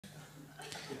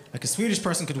Like a Swedish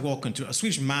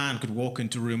man could walk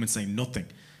into a room and say nothing.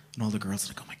 And all the girls are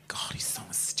like, oh my God, he's so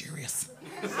mysterious.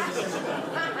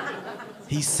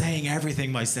 He's saying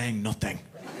everything by saying nothing.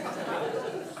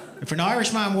 If an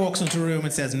Irish man walks into a room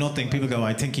and says nothing, people go,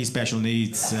 I think he's special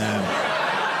needs.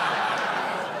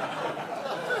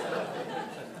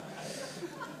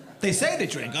 They say they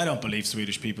drink. I don't believe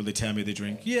Swedish people. They tell me they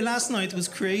drink. Yeah, last night was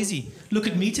crazy. Look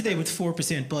at me today with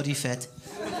 4% body fat.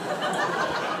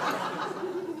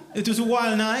 It was a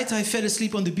wild night. I fell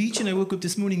asleep on the beach and I woke up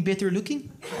this morning better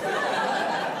looking.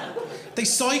 They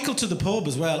cycle to the pub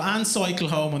as well and cycle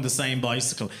home on the same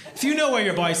bicycle. If you know where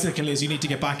your bicycle is, you need to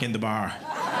get back in the bar.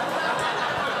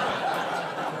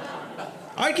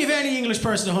 I'd give any English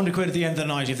person 100 quid at the end of the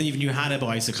night if they even knew had a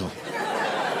bicycle.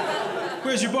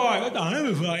 Where's your bike? I don't have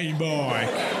a fucking bike.